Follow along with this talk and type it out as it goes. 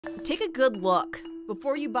Take a good look.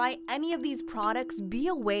 Before you buy any of these products, be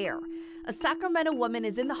aware. A Sacramento woman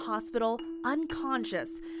is in the hospital unconscious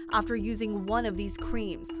after using one of these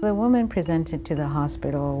creams. The woman presented to the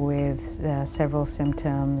hospital with several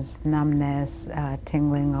symptoms: numbness,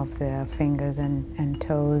 tingling of the fingers and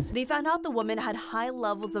toes. They found out the woman had high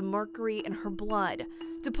levels of mercury in her blood.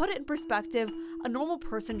 To put it in perspective, a normal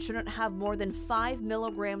person shouldn't have more than 5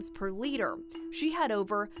 milligrams per liter. She had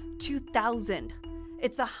over 2,000.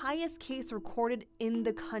 It's the highest case recorded in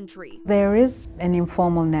the country. There is an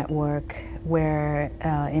informal network where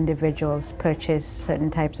individuals purchase certain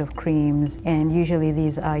types of creams, and usually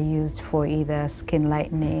these are used for either skin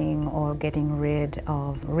lightening or getting rid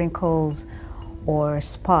of wrinkles or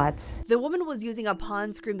spots. The woman was using a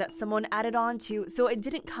Pond's cream that someone added on to, so it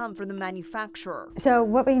didn't come from the manufacturer. So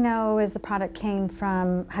what we know is the product came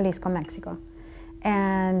from Jalisco, Mexico,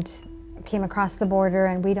 and came across the border,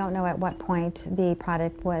 and we don't know at what point the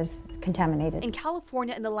product was contaminated. In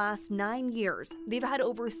California, in the last 9 years, they've had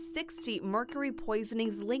over 60 mercury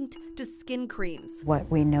poisonings linked to skin creams. What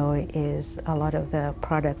we know is a lot of the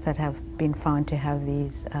products that have been found to have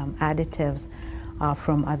these additives are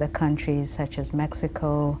from other countries such as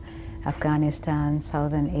Mexico, Afghanistan,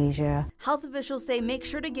 Southern Asia. Health officials say make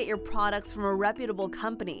sure to get your products from a reputable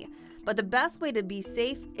company. But the best way to be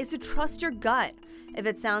safe is to trust your gut. If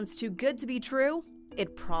it sounds too good to be true,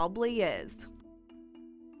 it probably is.